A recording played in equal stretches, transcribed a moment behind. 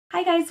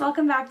Hi guys,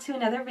 welcome back to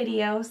another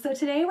video. So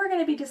today we're going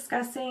to be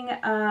discussing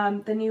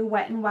the new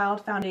Wet n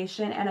Wild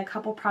foundation and a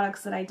couple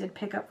products that I did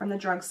pick up from the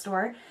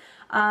drugstore.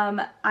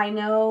 I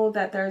know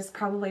that there's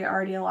probably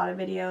already a lot of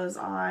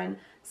videos on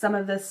some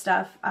of this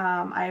stuff.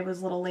 I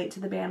was a little late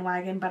to the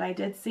bandwagon, but I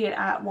did see it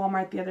at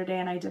Walmart the other day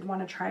and I did want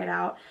to try it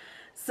out.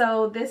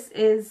 So this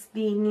is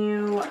the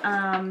new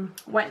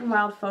Wet n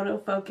Wild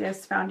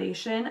Photofocus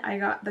foundation. I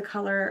got the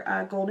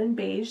color golden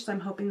beige, so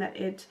I'm hoping that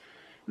it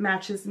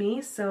matches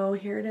me. So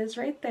here it is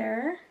right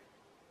there.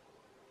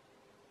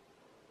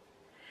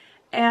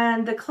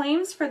 And the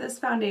claims for this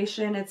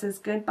foundation, it says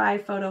goodbye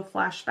photo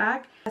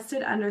flashback,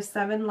 tested under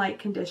 7 light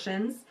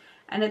conditions,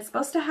 and it's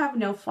supposed to have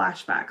no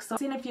flashback. So I've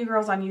seen a few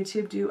girls on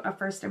YouTube do a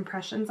first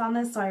impressions on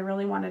this, so I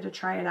really wanted to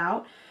try it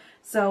out.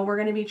 So we're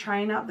going to be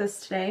trying out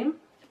this today.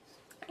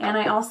 And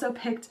I also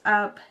picked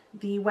up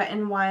the Wet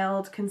n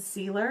Wild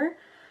concealer.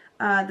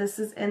 This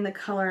is in the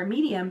color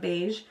medium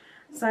beige,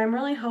 so I'm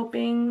really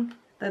hoping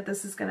that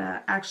this is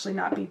gonna actually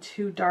not be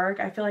too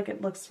dark. I feel like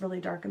it looks really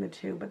dark in the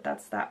tube, but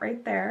that's that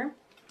right there.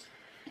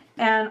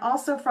 And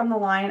also from the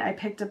line, I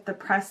picked up the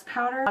pressed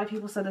powder. A lot of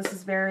people said this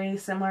is very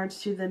similar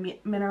to the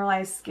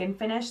mineralized skin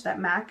finish that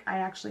MAC. I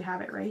actually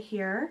have it right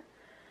here.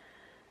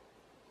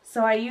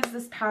 So I use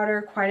this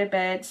powder quite a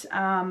bit.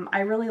 I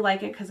really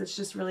like it because it's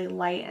just really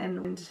light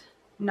and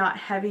not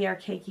heavy or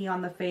cakey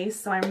on the face.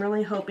 So I'm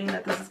really hoping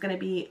that this is gonna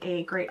be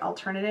a great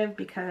alternative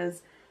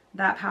because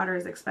that powder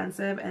is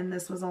expensive and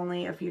this was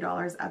only a few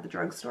dollars at the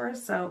drugstore.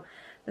 So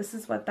this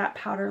is what that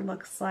powder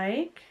looks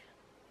like.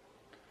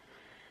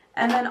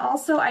 And then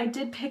also I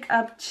did pick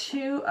up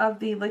 2 of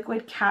the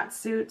liquid cat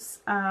suits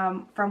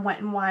from Wet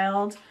n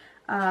Wild.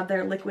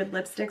 They're liquid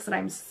lipsticks that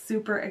I'm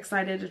super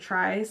excited to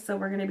try. So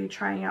we're going to be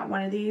trying out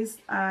one of these.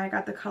 I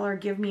got the color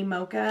Give Me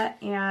Mocha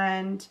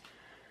and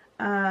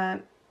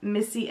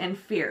Missy and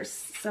Fierce.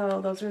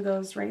 So those are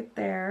those right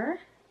there.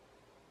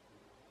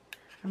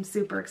 I'm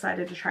super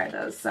excited to try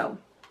those. So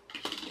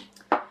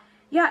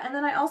yeah, and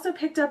then I also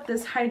picked up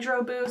this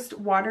Hydro Boost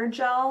water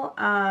gel.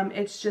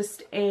 It's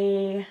just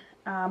a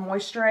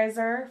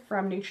moisturizer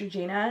from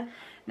Neutrogena.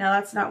 Now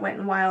that's not Wet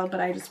n Wild, but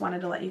I just wanted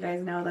to let you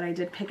guys know that I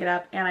did pick it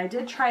up and I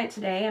did try it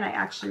today and I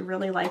actually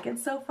really like it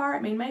so far.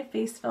 It made my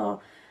face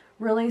feel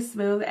really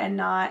smooth and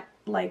not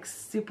like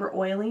super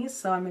oily,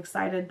 so I'm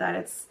excited that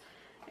it's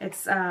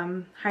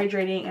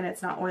hydrating and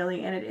it's not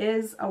oily, and it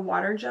is a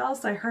water gel.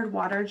 So I heard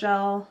water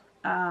gel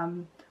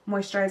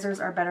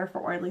moisturizers are better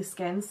for oily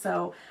skin,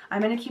 so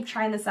I'm going to keep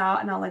trying this out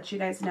and I'll let you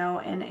guys know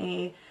in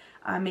a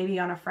maybe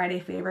on a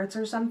Friday favorites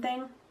or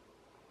something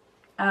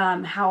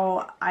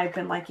how I've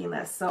been liking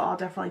this. So I'll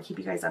definitely keep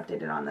you guys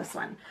updated on this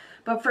one.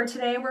 But for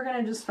today we're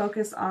going to just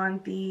focus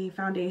on the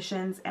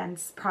foundations and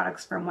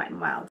products from Wet n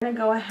Wild. I'm going to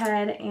go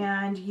ahead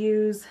and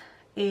use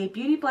a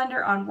beauty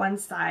blender on one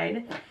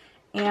side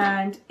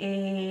and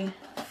a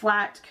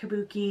flat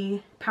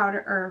kabuki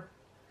powder, or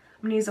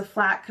I'm going to use a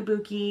flat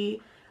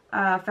kabuki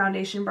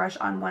foundation brush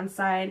on one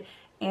side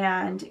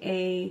and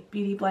a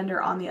beauty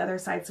blender on the other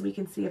side so we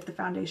can see if the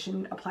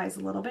foundation applies a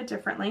little bit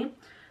differently.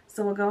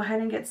 So we'll go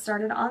ahead and get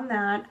started on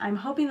that. I'm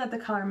hoping that the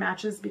color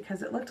matches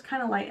because it looked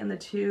kind of light in the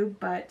tube,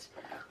 but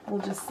we'll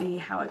just see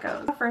how it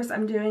goes. First,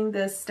 I'm doing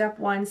this Step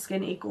 1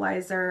 Skin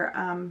Equalizer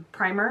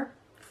primer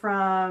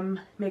from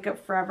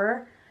Makeup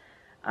Forever.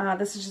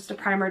 This is just a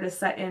primer to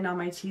set in on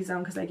my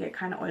T-zone because I get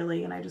kind of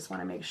oily and I just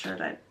want to make sure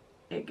that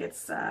it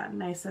gets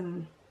nice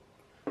and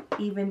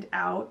evened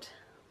out,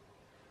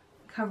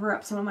 cover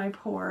up some of my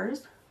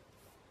pores.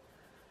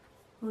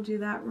 We'll do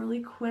that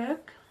really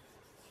quick.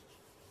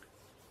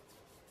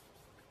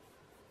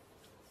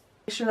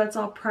 Make sure that's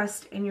all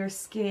pressed in your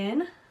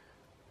skin.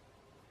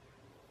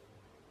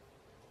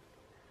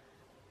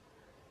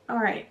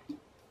 Alright,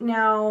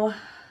 now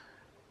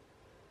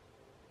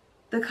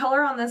the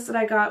color on this that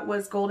I got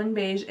was golden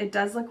beige. It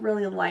does look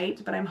really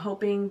light, but I'm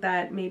hoping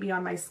that maybe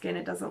on my skin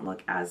it doesn't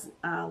look as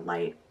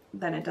light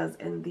than it does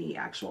in the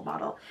actual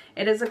bottle.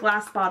 It is a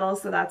glass bottle,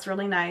 so that's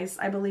really nice.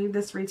 I believe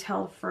this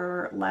retailed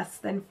for less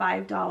than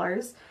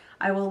 $5.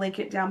 I will link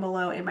it down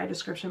below in my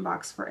description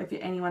box for if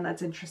anyone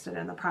that's interested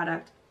in the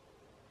product.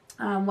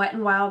 Wet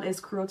n Wild is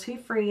cruelty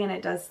free and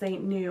it does say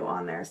new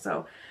on there,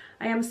 so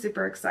I am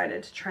super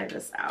excited to try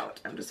this out.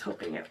 I'm just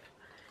hoping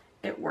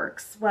it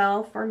works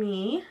well for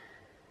me.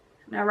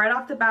 Now right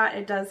off the bat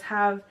it does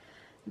have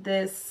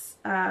this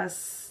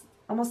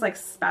almost like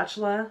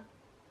spatula.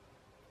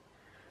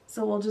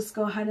 So we'll just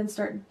go ahead and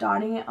start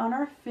dotting it on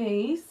our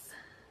face.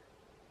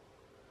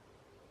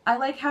 I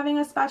like having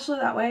a spatula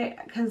that way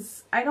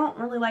because I don't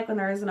really like when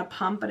there isn't a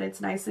pump, but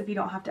it's nice if you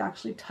don't have to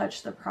actually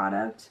touch the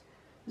product.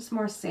 It's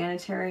more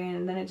sanitary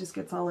and then it just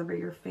gets all over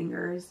your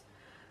fingers.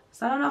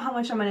 So I don't know how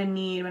much I'm going to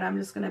need, but I'm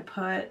just going to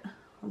put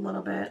a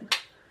little bit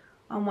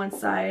on one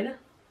side.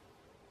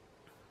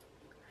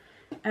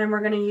 And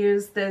we're going to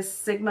use this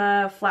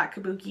Sigma Flat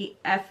Kabuki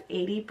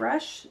F80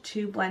 brush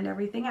to blend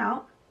everything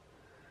out.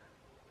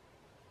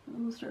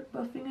 We'll start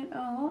buffing it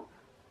out.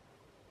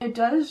 It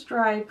does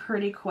dry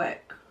pretty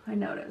quick, I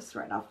noticed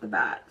right off the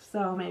bat.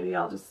 So maybe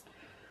I'll just,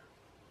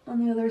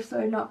 on the other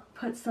side, not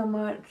put so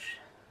much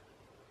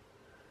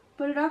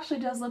But it actually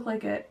does look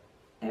like it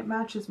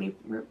matches me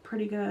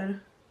pretty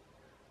good.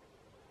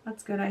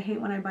 That's good. I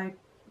hate when I buy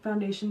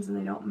foundations and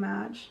they don't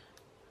match.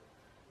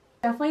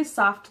 Definitely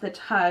soft to the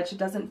touch. It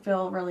doesn't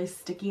feel really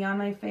sticky on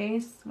my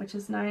face, which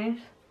is nice.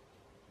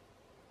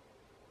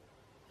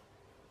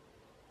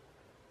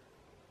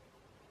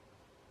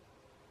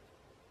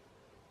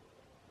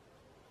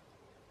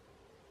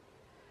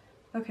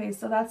 Okay,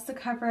 so that's the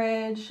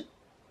coverage,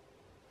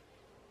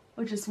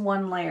 which is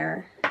one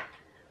layer.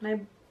 And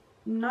I'm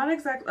not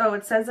exactly, oh,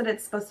 it says that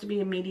it's supposed to be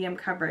a medium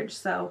coverage,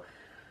 so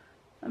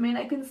I mean,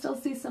 I can still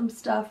see some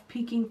stuff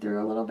peeking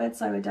through a little bit,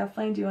 so I would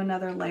definitely do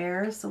another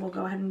layer, so we'll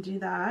go ahead and do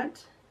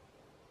that.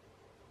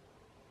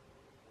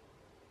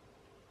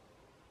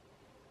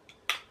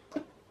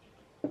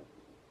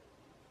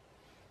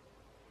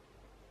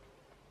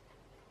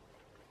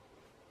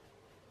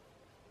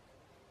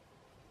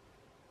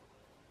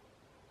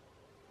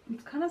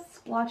 It's kind of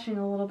splotching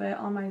a little bit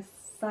on my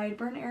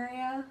sideburn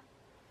area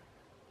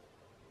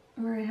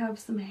where I have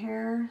some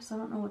hair, so I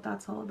don't know what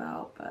that's all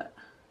about, but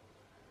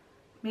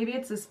maybe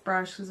it's this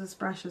brush, because this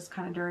brush is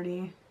kind of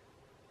dirty.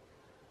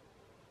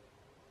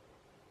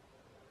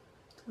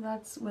 So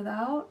that's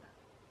without,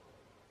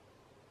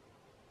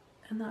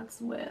 and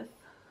that's with.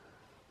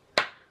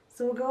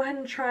 So we'll go ahead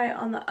and try it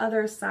on the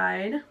other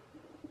side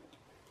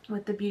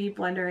with the Beauty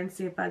Blender and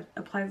see if that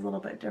applies a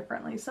little bit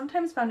differently.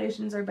 Sometimes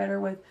foundations are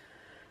better with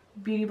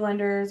beauty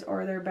blenders,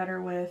 or they're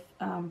better with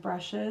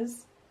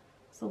brushes.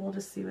 So we'll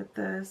just see with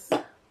this.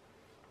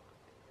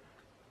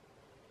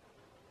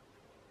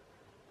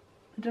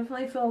 I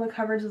definitely feel the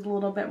coverage is a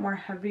little bit more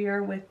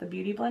heavier with the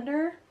Beauty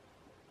Blender.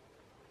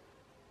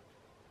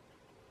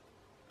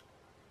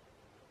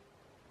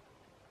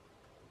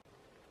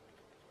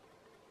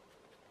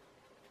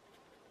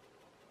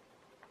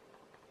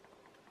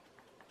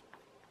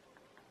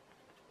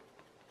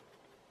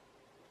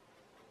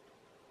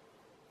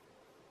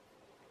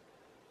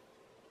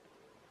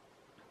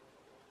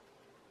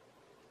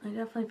 I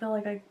definitely feel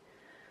like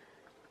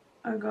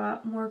I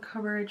got more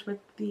coverage with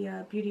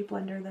the Beauty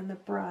Blender than the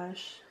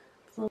brush.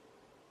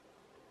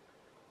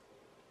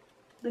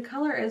 The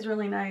color is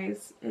really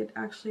nice. It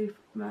actually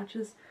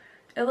matches.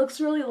 It looks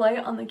really light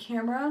on the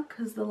camera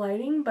because the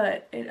lighting,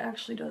 but it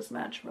actually does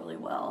match really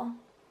well.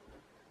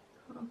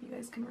 I don't know if you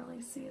guys can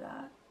really see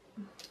that.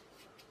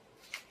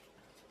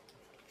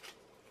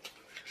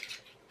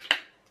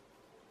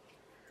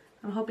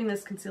 I'm hoping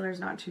this concealer is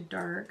not too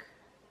dark.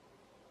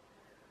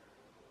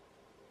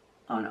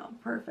 Oh no,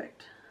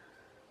 perfect.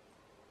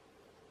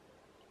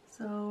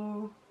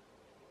 So,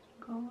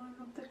 go on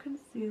with the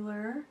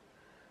concealer.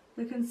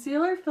 The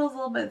concealer feels a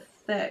little bit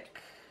thick,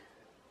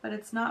 but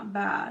it's not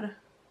bad.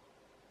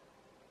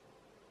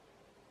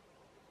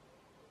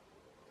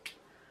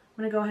 I'm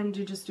going to go ahead and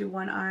just do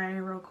one eye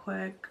real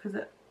quick,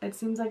 because it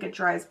seems like it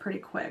dries pretty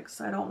quick,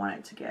 so I don't want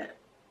it to get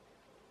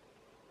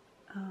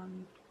you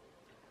can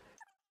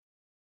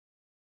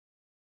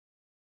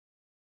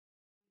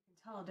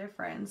tell a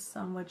difference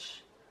on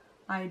which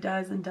eye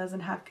does and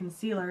doesn't have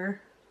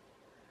concealer.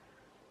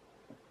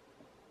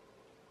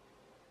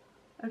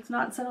 It's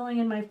not settling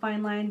in my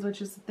fine lines, which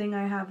is the thing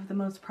I have the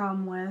most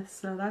problem with,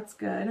 so that's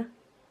good.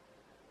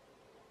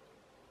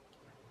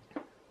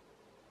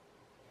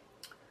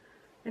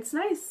 It's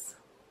nice,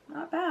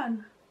 not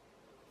bad.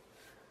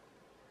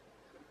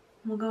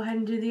 We'll go ahead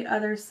and do the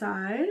other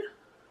side.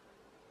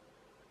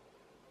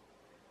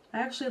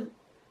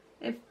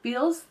 It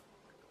feels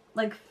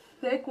like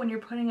thick when you're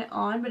putting it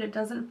on, but it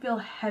doesn't feel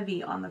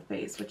heavy on the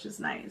face, which is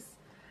nice.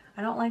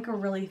 I don't like a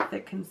really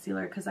thick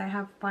concealer because I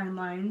have fine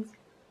lines.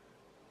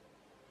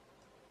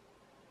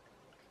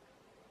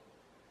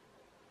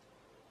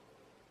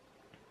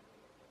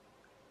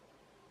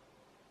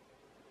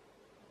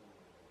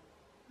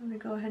 I'm going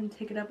to go ahead and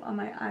take it up on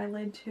my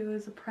eyelid too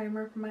as a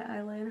primer for my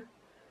eyelid.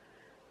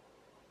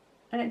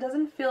 And it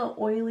doesn't feel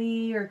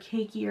oily or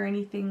cakey or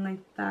anything like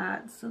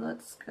that, so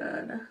that's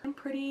good. I'm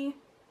pretty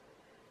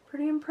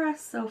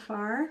impressed so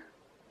far.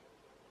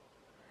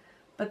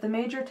 But the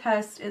major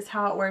test is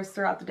how it wears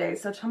throughout the day.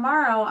 So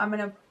tomorrow I'm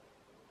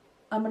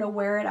gonna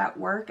wear it at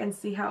work and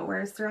see how it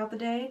wears throughout the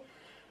day.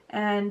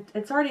 And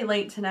it's already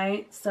late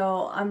tonight,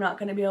 so I'm not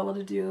gonna be able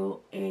to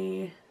do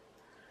a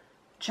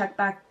check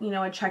back,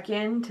 a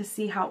check-in to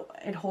see how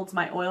it holds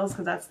my oils,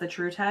 because that's the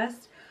true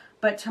test.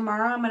 But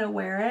tomorrow I'm going to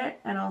wear it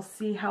and I'll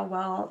see how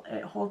well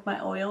it holds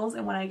my oils,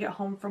 and when I get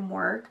home from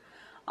work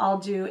I'll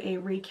do a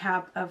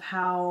recap of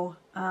how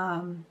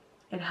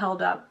it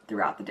held up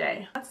throughout the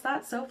day. That's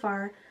that so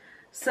far.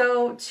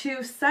 So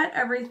to set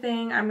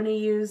everything, I'm going to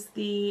use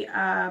the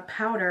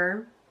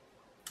powder.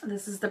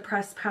 This is the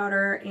pressed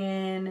powder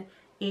in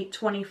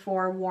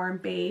 824 Warm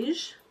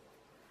Beige.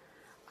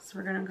 So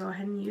we're going to go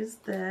ahead and use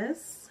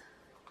this.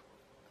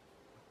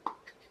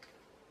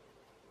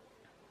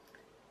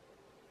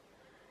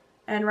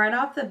 And right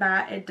off the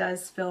bat, it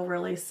does feel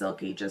really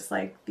silky, just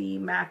like the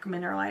MAC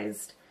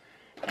Mineralized.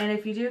 And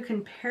if you do a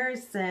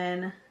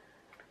comparison,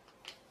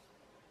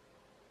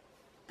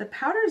 the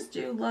powders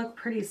do look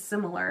pretty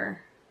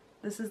similar.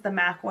 This is the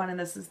MAC one and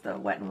this is the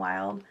Wet n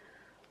Wild.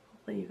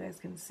 Hopefully you guys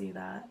can see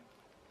that.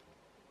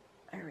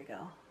 There we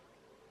go.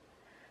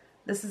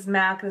 This is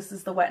MAC, this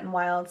is the Wet n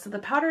Wild. So the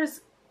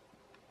powders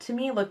to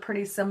me look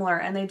pretty similar,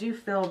 and they do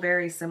feel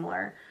very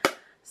similar.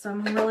 So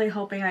I'm really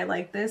hoping I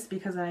like this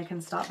because then I can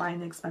stop buying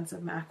the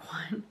expensive MAC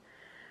one.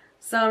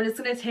 So I'm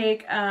just going to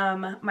take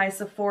my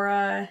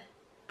Sephora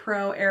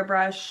Pro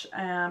airbrush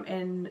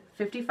in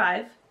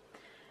 55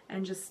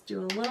 and just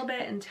do a little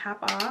bit and tap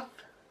off,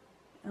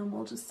 and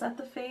we'll just set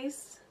the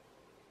face.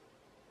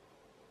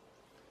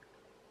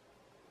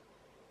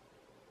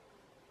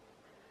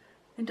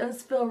 It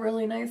does feel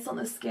really nice on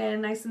the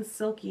skin, nice and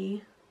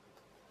silky.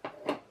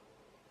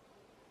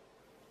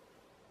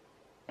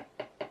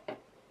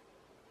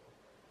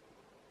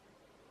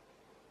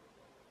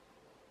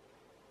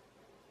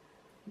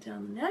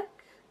 Down the neck.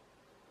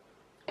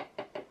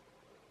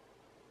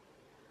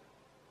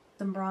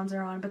 Some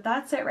bronzer on, but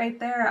that's it right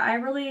there. I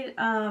really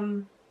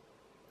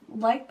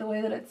like the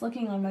way that it's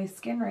looking on my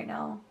skin right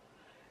now.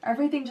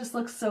 Everything just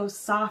looks so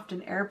soft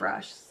and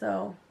airbrushed,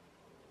 so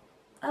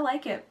I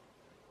like it.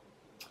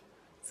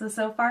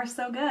 So far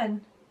so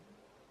good.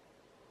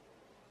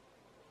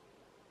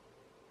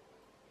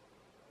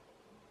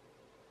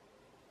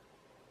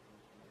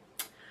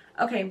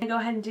 Okay, what I'm gonna go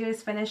ahead and do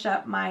is finish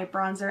up my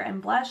bronzer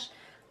and blush,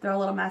 throw a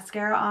little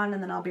mascara on,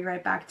 and then I'll be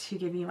right back to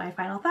give you my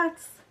final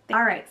thoughts.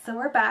 Alright, so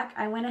we're back.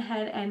 I went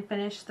ahead and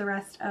finished the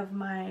rest of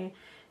my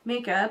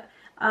makeup.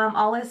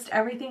 I'll list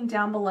everything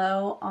down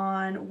below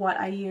on what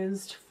I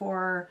used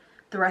for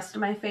the rest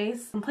of my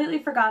face. Completely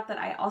forgot that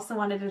I also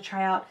wanted to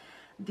try out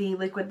the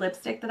liquid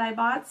lipstick that I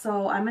bought,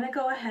 so I'm going to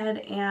go ahead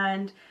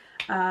and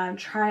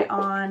try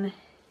on,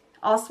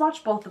 I'll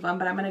swatch both of them,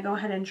 but I'm going to go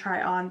ahead and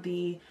try on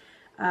the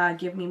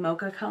Give Me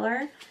Mocha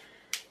color.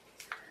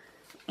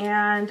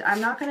 And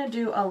I'm not going to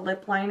do a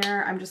lip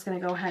liner, I'm just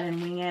going to go ahead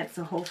and wing it,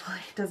 so hopefully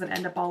it doesn't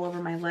end up all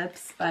over my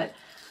lips, but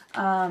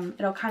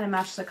it'll kind of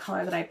match the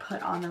color that I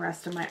put on the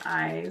rest of my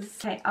eyes.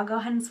 Okay, I'll go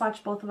ahead and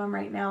swatch both of them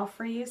right now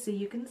for you so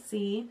you can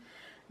see.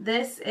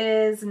 This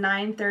is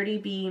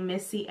 930B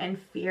Missy and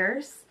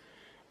Fierce.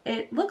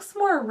 It looks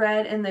more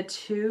red in the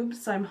tube,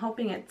 so I'm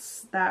hoping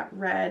it's that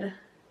red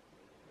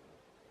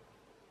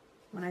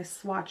when I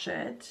swatch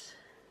it.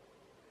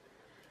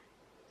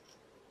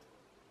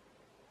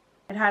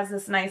 It has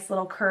this nice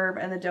little curve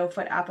and the doe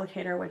foot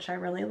applicator, which I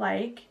really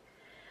like.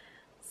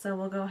 So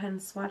we'll go ahead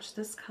and swatch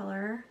this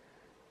color.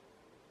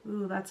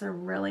 Ooh, that's a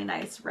really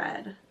nice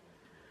red.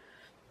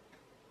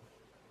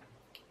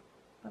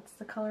 That's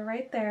the color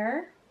right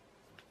there.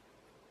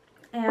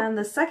 And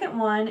the second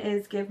one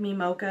is Give Me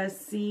Mocha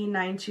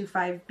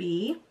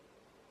C925B.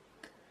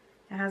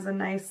 It has a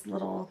nice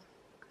little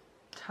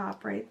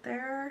top right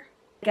there.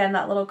 Again,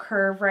 that little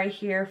curve right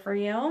here for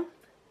you.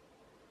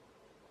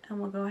 And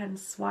we'll go ahead and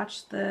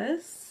swatch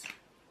this.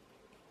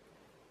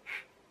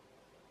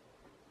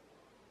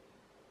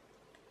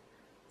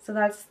 So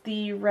that's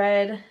the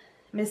red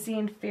Missy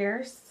and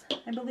Fierce,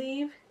 I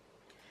believe.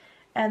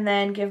 And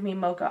then Give Me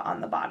Mocha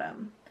on the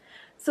bottom.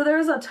 So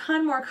there's a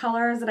ton more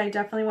colors that I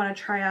definitely want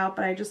to try out,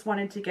 but I just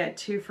wanted to get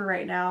two for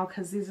right now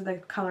because these are the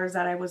colors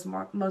that I was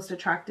most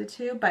attracted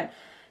to. But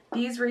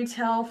these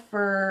retail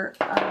for,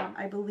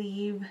 I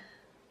believe,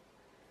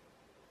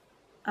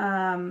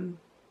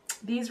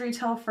 these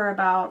retail for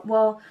about,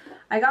 well,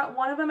 I got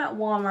one of them at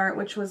Walmart,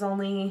 which was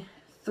only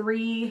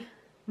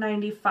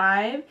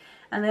 $3.95,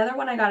 and the other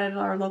one I got at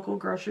our local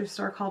grocery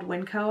store called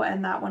Winco,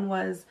 and that one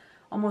was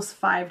almost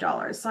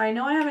 $5. So I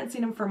know I haven't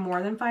seen them for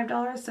more than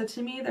 $5, so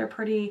to me they're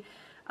pretty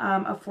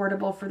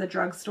affordable for the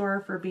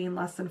drugstore for being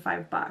less than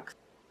 $5.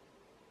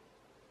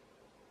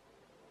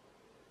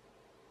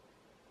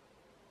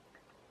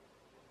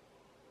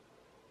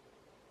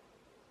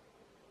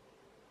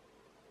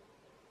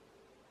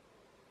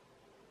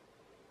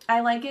 I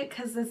like it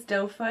because this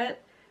doe foot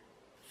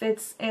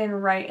fits in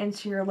right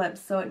into your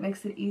lips, so it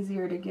makes it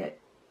easier to get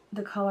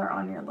the color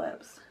on your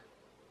lips.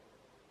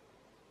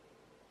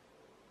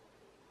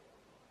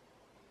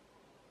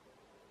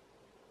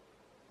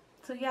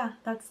 So yeah,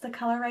 that's the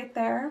color right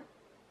there.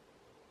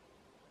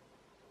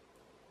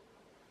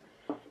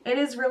 It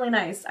is really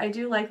nice. I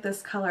do like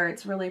this color.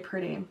 It's really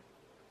pretty.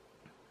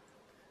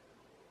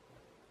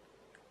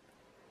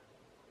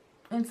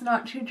 It's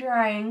not too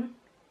drying.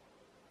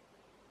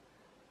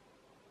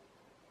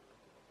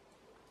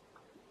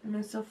 And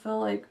I still feel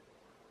like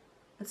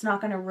it's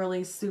not going to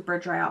really super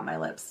dry out my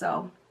lips.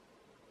 So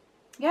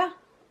yeah,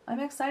 I'm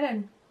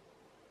excited.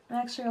 I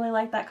actually really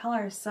like that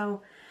color.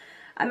 So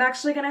I'm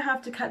actually going to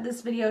have to cut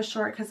this video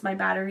short because my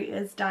battery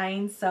is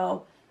dying.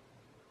 So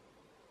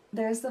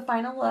there's the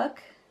final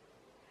look.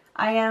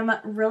 I am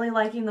really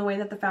liking the way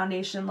that the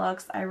foundation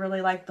looks. I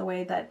really like the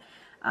way that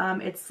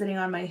it's sitting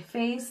on my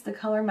face. The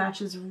color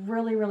matches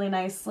really, really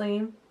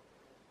nicely.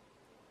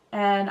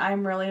 And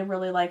I'm really,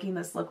 really liking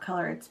this lip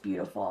color. It's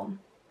beautiful.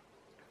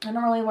 I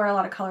don't really wear a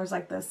lot of colors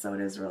like this, so it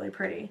is really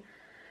pretty.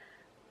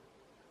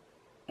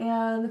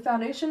 And the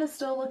foundation is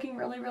still looking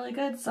really, really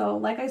good. So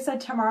like I said,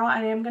 tomorrow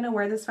I am going to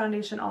wear this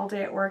foundation all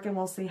day at work and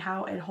we'll see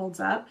how it holds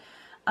up.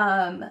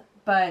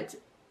 But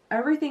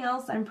everything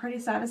else I'm pretty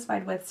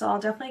satisfied with. So I'll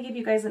definitely give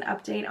you guys an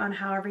update on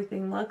how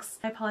everything looks.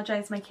 I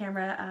apologize, my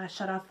camera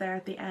shut off there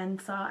at the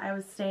end. So I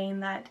was saying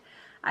that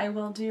I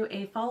will do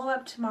a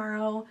follow-up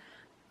tomorrow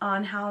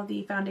on how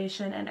the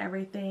foundation and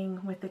everything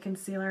with the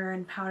concealer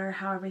and powder,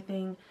 how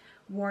everything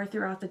wore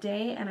throughout the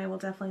day, and I will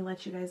definitely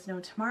let you guys know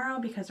tomorrow,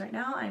 because right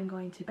now I'm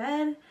going to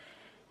bed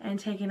and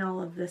taking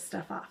all of this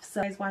stuff off.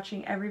 So guys,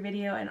 watching every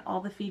video and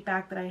all the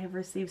feedback that I have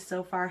received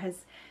so far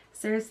has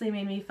seriously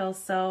made me feel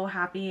so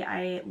happy.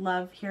 I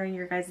love hearing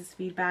your guys'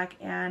 feedback,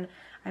 and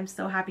I'm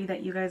so happy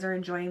that you guys are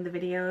enjoying the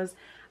videos.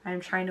 I'm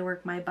trying to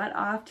work my butt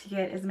off to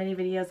get as many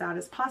videos out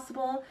as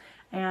possible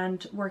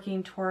and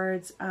working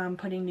towards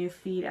putting new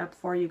feed up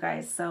for you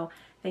guys. So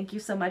thank you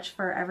so much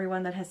for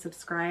everyone that has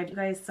subscribed. You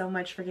guys so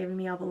much for giving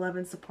me all the love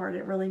and support.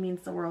 It really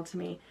means the world to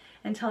me.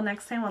 Until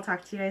next time, I'll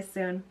talk to you guys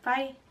soon.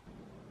 Bye!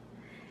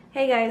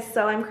 Hey guys,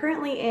 so I'm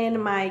currently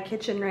in my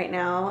kitchen right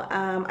now.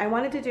 I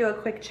wanted to do a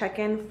quick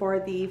check-in for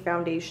the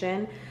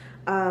foundation.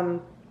 I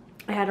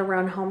had to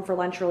run home for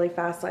lunch really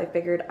fast, so I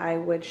figured I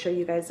would show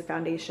you guys the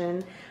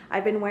foundation.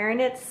 I've been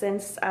wearing it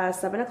since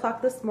 7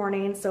 o'clock this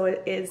morning, so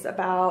it is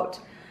about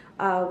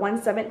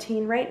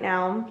 1:17 right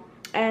now.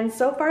 And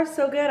so far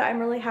so good. I'm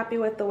really happy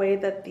with the way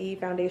that the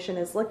foundation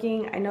is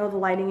looking. I know the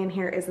lighting in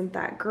here isn't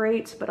that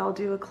great, but I'll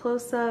do a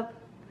close-up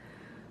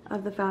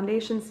of the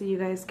foundation so you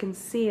guys can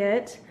see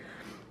it.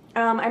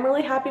 I'm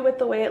really happy with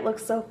the way it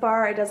looks so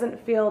far. It doesn't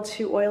feel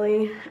too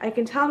oily. I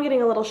can tell I'm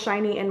getting a little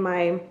shiny in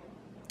my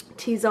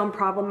T-zone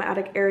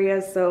problematic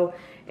areas, so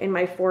in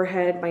my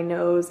forehead, my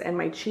nose, and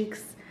my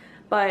cheeks.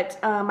 But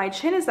my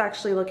chin is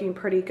actually looking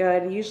pretty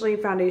good. Usually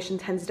foundation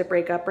tends to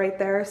break up right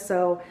there,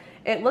 so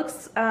it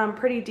looks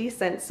pretty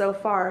decent so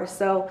far.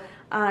 So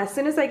as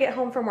soon as I get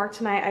home from work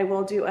tonight, I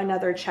will do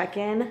another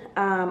check-in.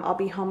 I'll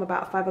be home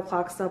about 5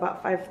 o'clock, so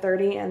about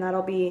 5:30, and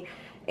that'll be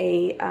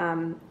a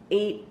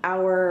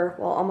 8-hour,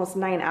 well, almost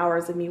 9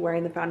 hours of me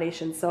wearing the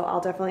foundation. So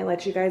I'll definitely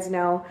let you guys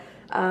know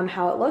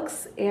how it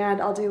looks, and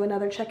I'll do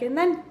another check-in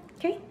then.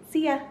 Okay,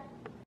 see ya.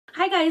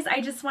 Hi guys,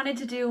 I just wanted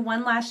to do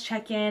one last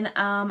check-in.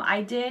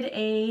 I did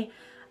a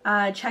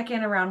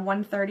check-in around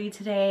 1:30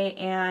 today,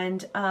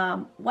 and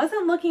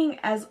wasn't looking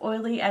as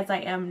oily as I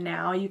am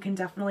now. You can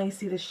definitely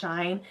see the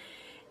shine.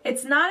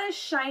 It's not as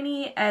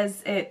shiny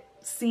as it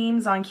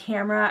seems on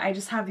camera. I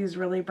just have these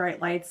really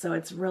bright lights, so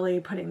it's really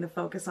putting the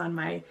focus on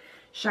my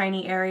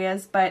shiny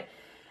areas. But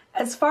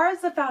as far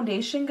as the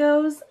foundation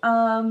goes,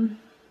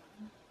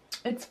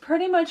 it's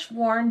pretty much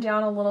worn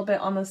down a little bit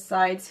on the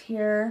sides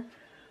here.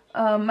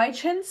 My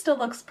chin still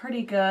looks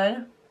pretty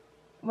good,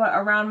 but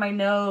around my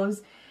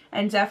nose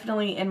and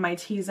definitely in my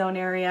T-zone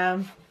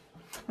area,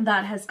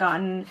 that has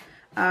gotten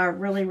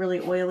really, really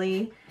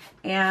oily,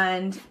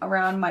 and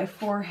around my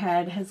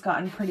forehead has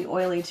gotten pretty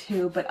oily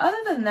too. But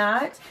other than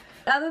that,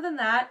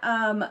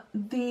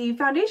 the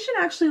foundation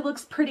actually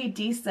looks pretty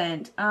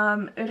decent.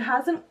 It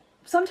hasn't,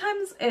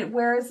 sometimes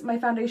my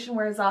foundation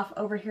wears off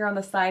over here on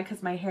the side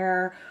because my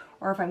hair,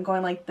 or if I'm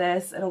going like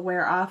this, it'll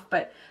wear off,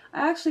 but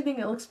I actually think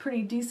it looks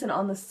pretty decent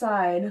on the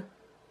side,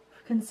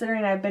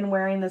 considering I've been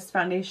wearing this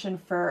foundation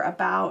for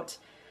about,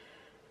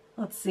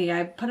 let's see,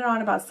 I put it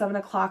on about 7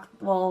 o'clock,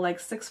 well, like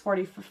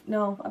 6:40,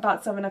 no,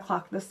 about 7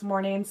 o'clock this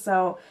morning,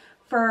 so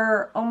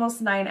for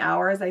almost 9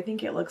 hours, I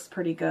think it looks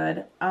pretty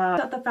good.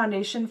 Got the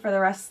foundation for the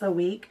rest of the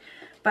week,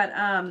 but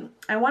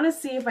I want to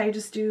see if I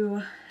just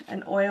do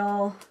an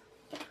oil,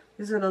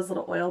 these are those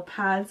little oil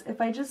pads, if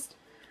I just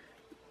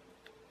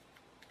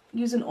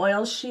use an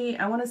oil sheet,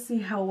 I want to see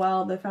how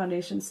well the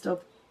foundation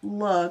still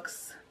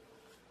looks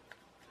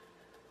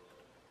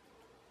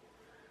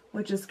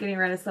with just getting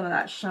rid of some of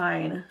that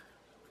shine.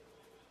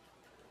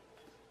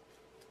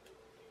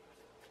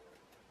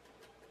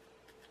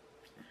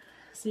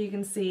 So you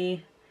can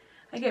see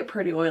I get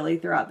pretty oily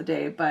throughout the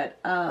day, but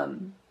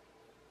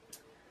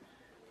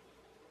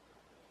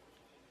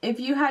if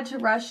you had to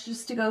rush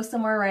just to go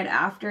somewhere right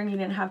after and you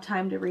didn't have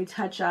time to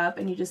retouch up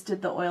and you just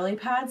did the oily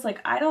pads, like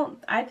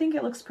I think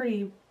it looks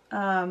pretty,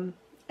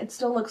 it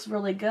still looks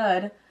really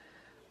good.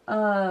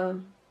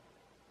 So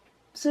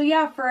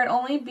yeah, for it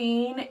only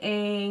being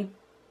a,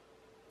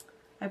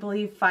 I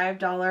believe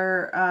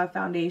 $5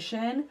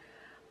 foundation,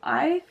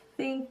 I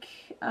think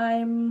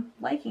I'm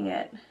liking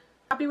it.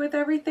 Happy with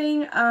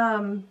everything.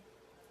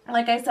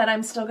 Like I said,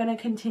 I'm still going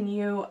to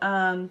continue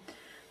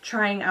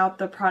trying out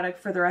the product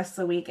for the rest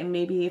of the week, and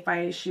maybe if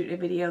I shoot a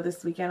video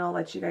this weekend, I'll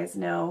let you guys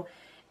know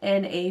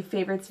in a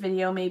favorites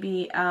video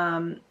maybe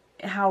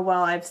how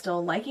well I'm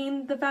still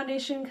liking the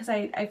foundation, because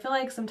I feel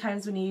like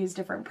sometimes when you use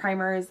different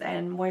primers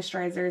and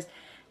moisturizers,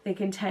 they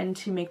can tend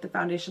to make the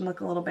foundation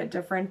look a little bit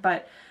different.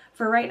 But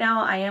for right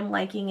now, I am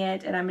liking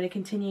it, and I'm going to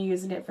continue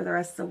using it for the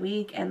rest of the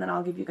week, and then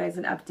I'll give you guys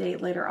an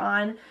update later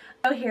on.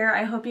 So here,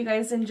 I hope you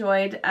guys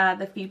enjoyed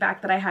the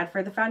feedback that I had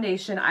for the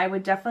foundation. I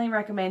would definitely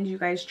recommend you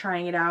guys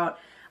trying it out.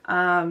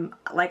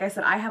 Like I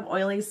said, I have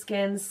oily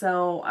skin,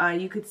 so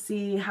you could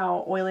see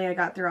how oily I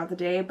got throughout the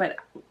day, but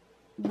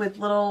with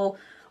little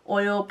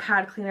oil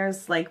pad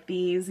cleaners like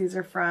these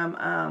are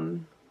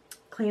from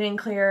Clean and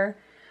Clear,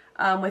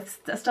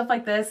 with stuff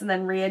like this, and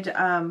then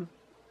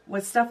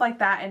with stuff like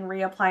that and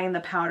reapplying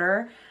the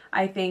powder,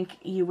 I think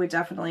you would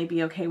definitely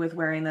be okay with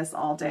wearing this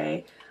all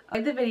day.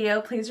 Like the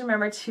video, please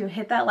remember to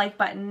hit that like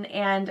button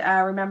and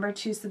remember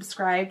to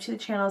subscribe to the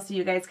channel so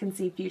you guys can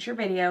see future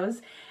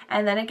videos.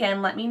 And then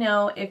again, let me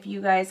know if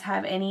you guys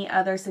have any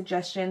other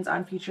suggestions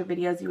on future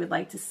videos you would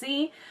like to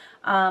see.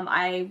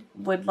 I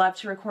would love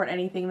to record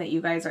anything that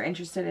you guys are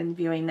interested in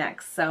viewing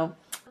next. So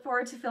look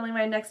forward to filming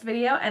my next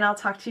video, and I'll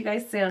talk to you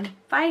guys soon.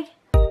 Bye!